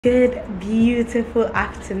Good beautiful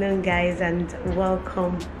afternoon, guys, and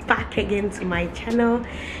welcome back again to my channel.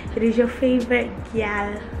 It is your favorite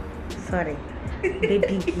girl,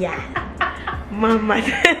 baby girl, mama.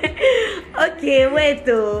 Okay, wait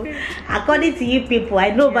though. According to you people, I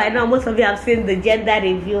know by now most of you have seen the gender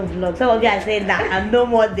review vlog. Some of you are saying that I'm no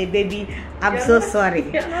more the baby. I'm so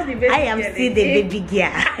sorry. I am still the baby girl.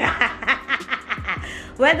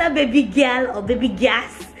 Whether baby girl or baby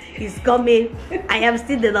gas is coming, I am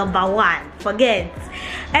still the #1. Forget.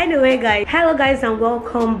 Anyway, guys, hello guys, and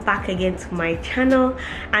welcome back again to my channel.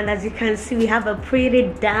 And as you can see, we have a pretty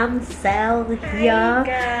damsel here.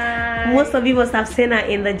 Most of you must have seen her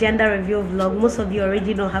in the gender review vlog. Most of you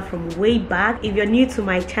already know her from way back. If you're new to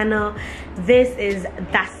my channel, this is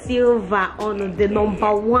Da Silva, on the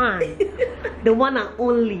 #1, the one and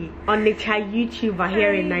only on the YouTuber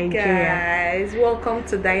here in Nigeria. Guys, welcome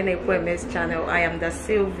to Dyna Ekwueme's channel. I am Da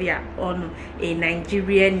Silva, on a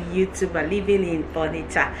Nigerian YouTuber living in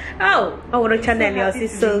Onitsha. Oh, what a channel yours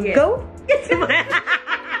is, so go get to my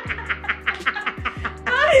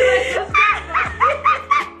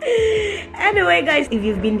Anyway, guys, if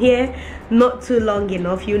you've been here not too long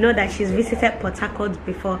enough, you know that she's visited Port Harcourt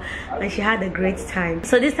before and she had a great time.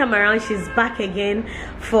 So this time around, she's back again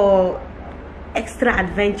for extra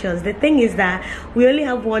adventures. The thing is that we only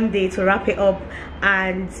have one day to wrap it up,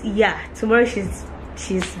 and yeah, tomorrow she's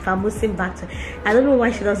vamoosing back to. I don't know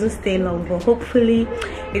why she doesn't stay long, but hopefully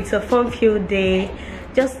it's a fun-filled day.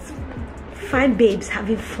 Just fine babes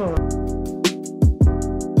having fun.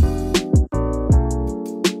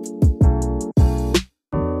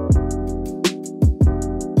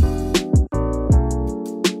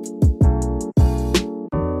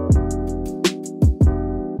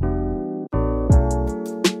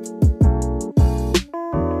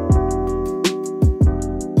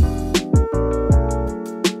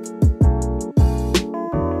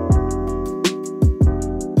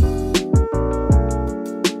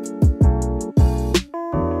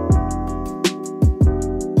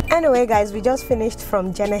 Anyway, guys, we just finished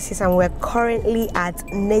from Genesis and we're currently at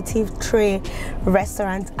Native Tray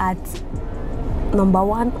restaurant at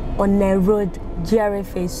 #1 on the road, GRA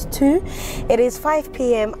phase 2. It is 5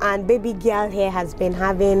 p.m. and baby girl here has been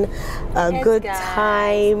having a good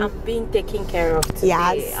time. I'm being taken care of today.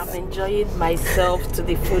 Yes. I'm enjoying myself to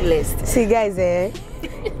the fullest. See, guys, if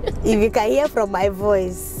you can hear from my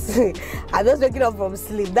voice, I'm just waking up from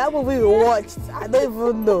sleep. That movie we watched, I don't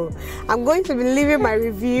even know. I'm going to be leaving my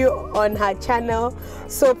review on her channel,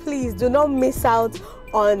 so please do not miss out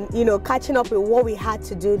on, you know, catching up with what we had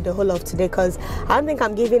to do the whole of today, because I don't think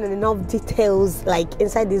I'm giving enough details like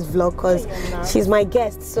inside this vlog, because she's my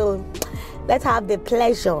guest. So let's have the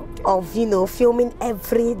pleasure of, you know, filming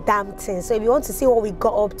every damn thing. So if you want to see what we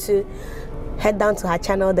got up to, head down to her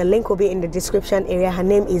channel. The link will be in the description area. Her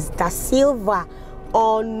name is Da Silva.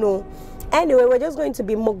 Oh no. Anyway, we're just going to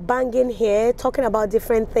be mukbanging here, talking about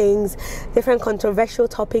different things, different controversial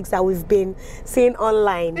topics that we've been seeing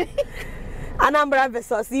online. Anambra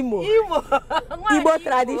versus Imo. Igbo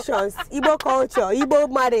traditions, Igbo culture, Igbo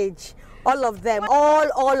marriage, all of them,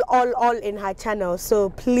 all in her channel.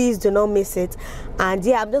 So please do not miss it. And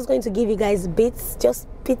yeah, I'm just going to give you guys just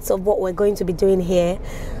bits of what we're going to be doing here.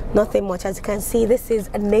 Nothing much. As you can see, this is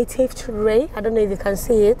a Native Tray. I don't know if you can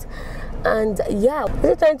see it. And yeah,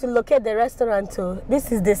 we're trying to locate the restaurant too.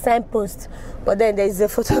 This is the signpost, but then there's a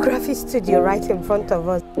photography studio right in front of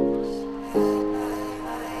us.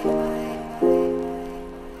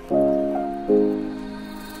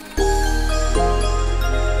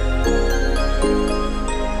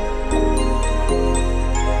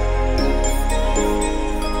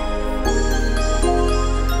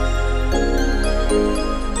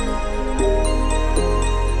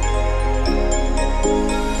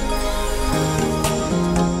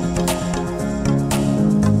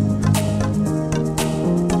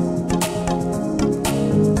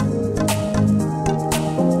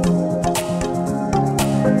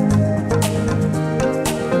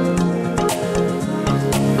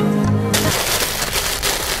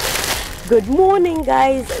 Good morning,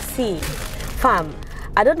 guys. See, fam,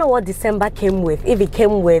 I don't know what December came with. If it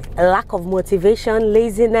came with a lack of motivation,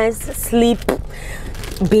 laziness, sleep,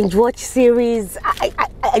 binge watch series,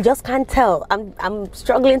 I just can't tell. I'm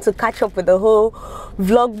struggling to catch up with the whole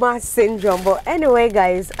vlogmas syndrome. But anyway,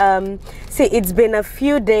 guys, see, it's been a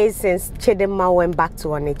few days since Chidinma went back to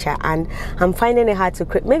Onitsha, and I'm finding it hard to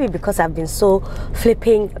create, maybe because I've been so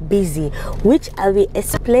flipping busy, which I will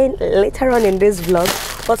explain later on in this vlog.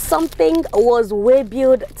 But something was way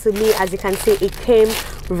built to me. As you can see, it came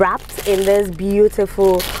wrapped in this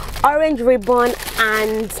beautiful orange ribbon,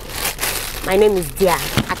 and my name is Dia.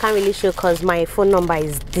 can't really show because my phone number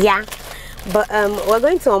is there, but we're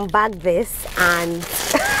going to unbag this, and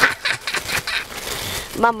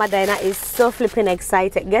Mama Dyna is so flipping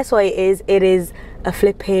excited. Guess what it is? It is a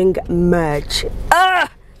flipping merch.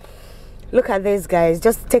 Look at this, guys.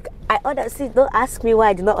 Just take, I ordered, see, don't ask me why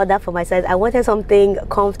I did not order for my size. I wanted something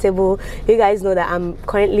comfortable. You guys know that I'm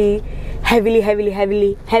currently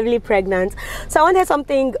heavily pregnant, so I wanted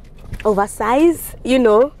something oversized, you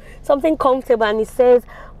know, something comfortable. And it says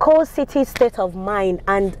Cold City State of Mind,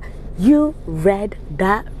 and you read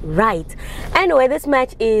that right. Anyway, this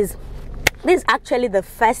is actually the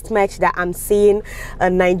first merch that I'm seeing a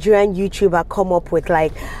Nigerian YouTuber come up with.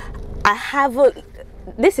 Like,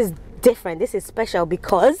 this is different, this is special,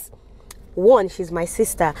 because one, she's my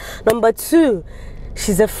sister. Number two,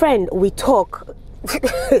 she's a friend, we talk.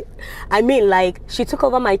 I mean, like, she took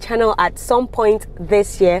over my channel at some point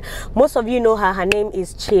this year. Most of you know her name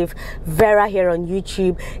is Chief Vera here on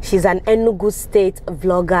YouTube. She's an Enugu State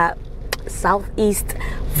vlogger, Southeast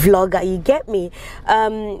vlogger, you get me?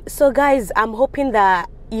 So guys, I'm hoping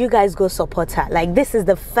that you guys go support her. Like, this is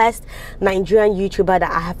the first Nigerian YouTuber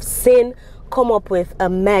that I have seen come up with a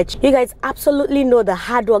merch. You guys absolutely know the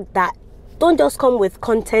hard work that don't just come with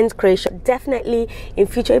content creation. Definitely in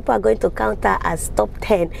future people are going to count her as top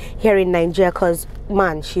 10 here in Nigeria, because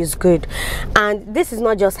man, she's good. And this is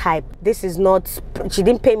not just hype, this is not, she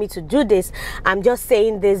didn't pay me to do this. I'm just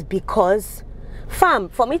saying this because, fam,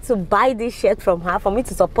 for me to buy this shirt from her, for me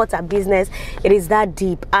to support her business, it is that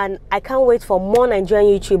deep. And I can't wait for more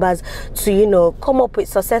Nigerian YouTubers to, you know, come up with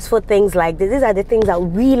successful things like this. These are the things that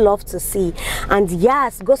we love to see. And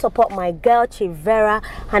yes, go support my girl Chief Vera.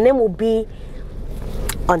 Her name will be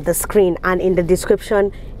on the screen and in the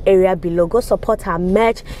description area below. Go support her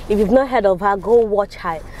merch. If you've not heard of her, go watch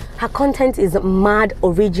her. Her content is mad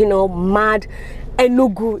original, mad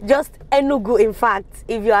Enugu, just Enugu. In fact,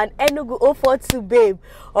 if you're an Enugu 042 babe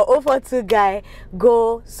or 042 guy,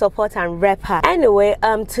 go support and rep her. Anyway,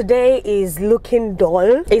 today is looking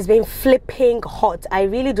dull. It's been flipping hot. I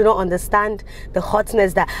really do not understand the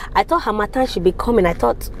hotness that I thought Harmattan should be coming. I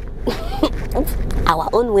thought our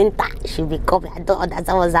own winter should be coming. I don't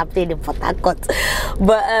understand what's happening in Port Harcourt.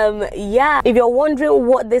 But yeah, if you're wondering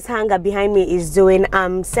what this hanger behind me is doing,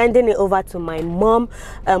 I'm sending it over to my mom.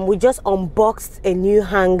 We just unboxed a new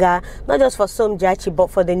hanger, not just for Somjachi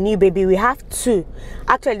but for the new baby. We have two.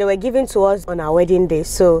 Actually, they were given to us on our wedding day,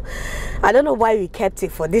 so I don't know why we kept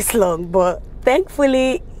it for this long, but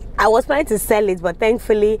thankfully I was planning to sell it, but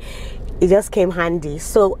thankfully it just came handy.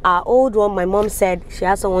 So our old one, my mom said she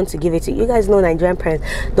has someone to give it to. You guys know Nigerian parents,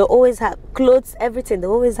 they always have clothes, everything, they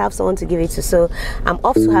always have someone to give it to. So I'm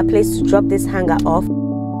off to her place to drop this hanger off.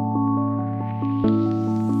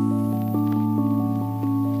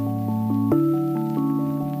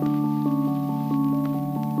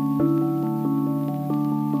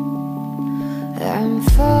 I'm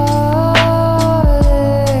falling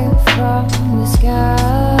from the sky.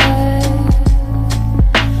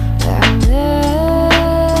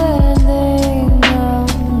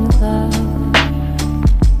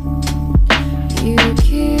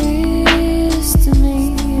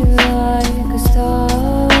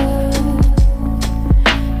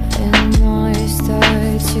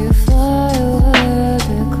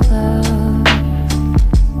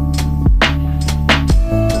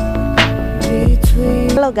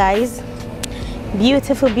 Hello guys,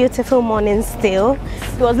 beautiful morning still.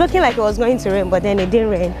 It was looking like it was going to rain, but then it didn't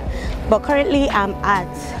rain. But currently I'm at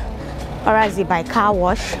Orazi by car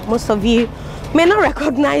wash. Most of you may not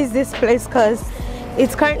recognize this place because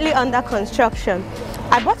it's currently under construction.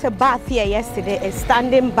 I bought a bath here yesterday, a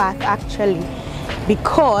standing bath actually,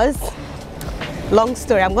 because long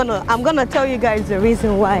story, I'm gonna tell you guys the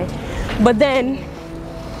reason why. But then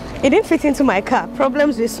it didn't fit into my car.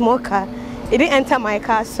 Problems with small car. It didn't enter my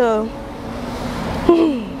car, so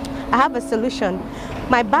I have a solution.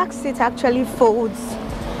 My back seat actually folds.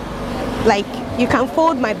 Like, you can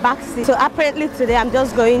fold my back seat. So apparently today I'm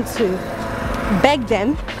just going to beg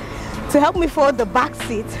them to help me fold the back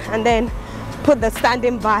seat and then put the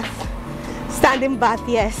standing bath,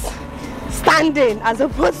 yes, standing as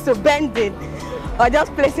opposed to bending or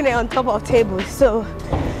just placing it on top of tables. So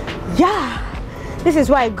yeah, this is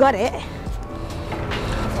why I got it.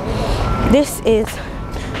 This is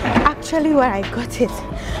actually where I got it.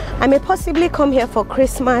 I may possibly come here for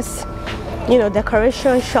Christmas, you know,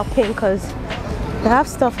 decoration shopping, because they have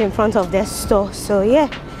stuff in front of their store. So yeah,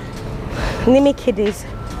 Nimi Kiddies,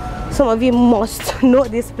 some of you must know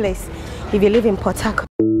this place if you live in Port Harcourt.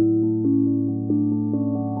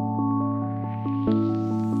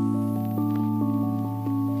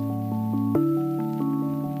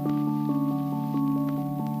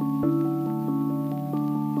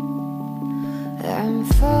 I'm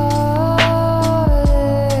falling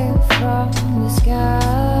from the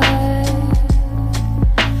sky.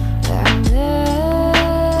 I'm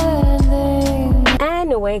landing.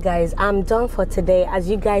 Anyway guys, I'm done for today. As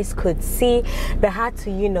you guys could see, they had to,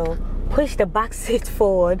 you know, push the back seat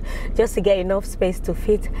forward just to get enough space to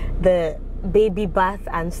fit the baby bath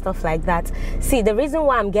and stuff like that. See, the reason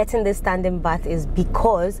why I'm getting this standing bath is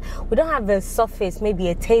because we don't have a surface, maybe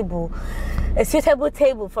a suitable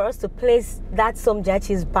table for us to place that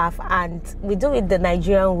somjachi's bath, and we do it the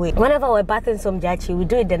Nigerian way. Whenever we're bathing somjachi, we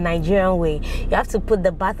do it the Nigerian way. You have to put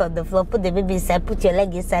the bath on the floor, put the baby inside, put your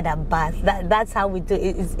leg inside and bath. That's how we do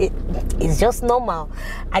it. It's just normal.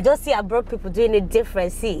 I just see abroad people doing it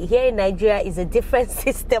different. See, here in Nigeria is a different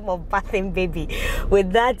system of bathing baby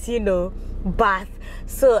with that, you know, bath.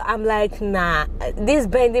 So I'm like, nah, this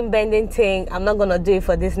bending thing, I'm not gonna do it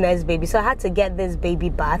for this next baby. So I had to get this baby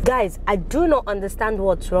bath. Guys, I do not understand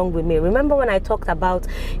what's wrong with me. Remember when I talked about,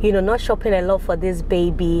 you know, not shopping a lot for this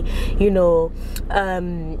baby, you know,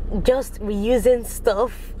 just reusing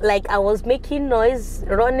stuff. Like I was making noise,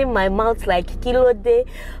 running my mouth like kilo day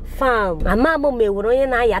fam. My mama me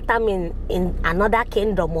in another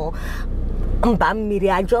kingdom or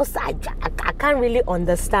I can't really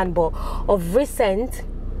understand, but of recent,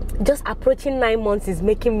 just approaching 9 months is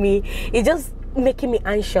making me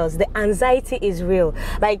anxious. The anxiety is real.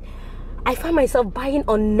 Like I find myself buying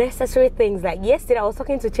unnecessary things. Like yesterday I was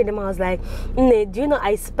talking to Chidima, I was like, do you know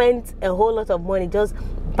I spent a whole lot of money just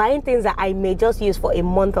buying things that I may just use for a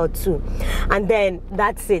month or two, and then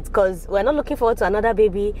that's it, because we're not looking forward to another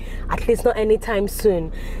baby, at least not anytime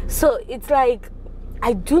soon. So it's like,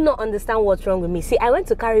 I do not understand what's wrong with me. See, I went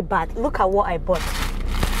to carry bath. Look at what I bought.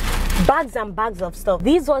 Bags and bags of stuff.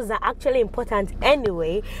 These ones are actually important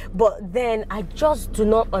anyway, but then I just do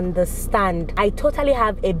not understand. I totally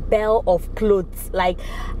have a bale of clothes. Like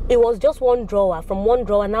it was just one drawer. From one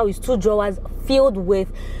drawer now it's 2 drawers filled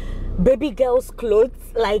with baby girls' clothes.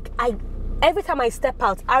 Like every time I step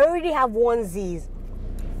out, I already have onesies.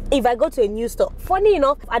 If I go to a new store, funny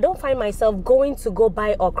enough, I don't find myself going to go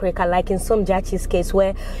buy okrika like in some Jachi's case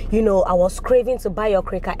where, you know, I was craving to buy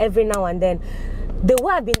okrika every now and then. The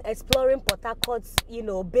way I've been exploring Port Harcourt's, you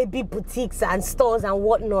know, baby boutiques and stores and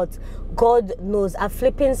whatnot, God knows, I've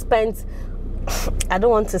flipping spent, I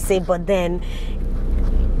don't want to say, but then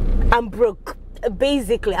I'm broke.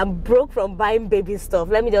 Basically, I'm broke from buying baby stuff.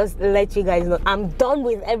 Let me just let you guys know, I'm done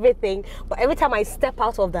with everything. But every time I step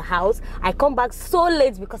out of the house, I come back so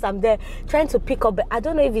late because I'm there trying to pick up. I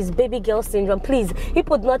don't know if it's baby girl syndrome. Please,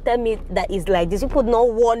 people do not tell me that it's like this. People do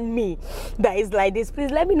not warn me that it's like this. Please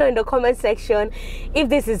let me know in the comment section if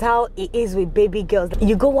this is how it is with baby girls.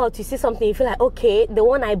 You go out, you see something, you feel like, okay, the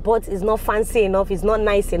one I bought is not fancy enough, it's not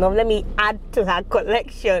nice enough, let me add to her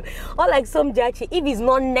collection. Or like some Jachi, if it's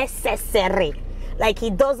not necessary, like he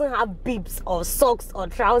doesn't have bibs or socks or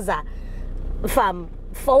trouser, fam,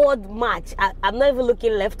 forward march. I'm not even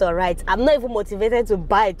looking left or right. I'm not even motivated to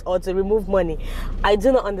buy it or to remove money. I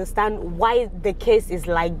do not understand why the case is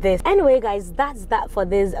like this. Anyway guys, that's that for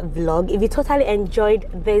this vlog. If you totally enjoyed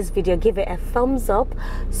this video, give it a thumbs up,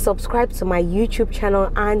 subscribe to my YouTube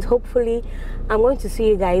channel, and hopefully I'm going to see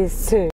you guys soon.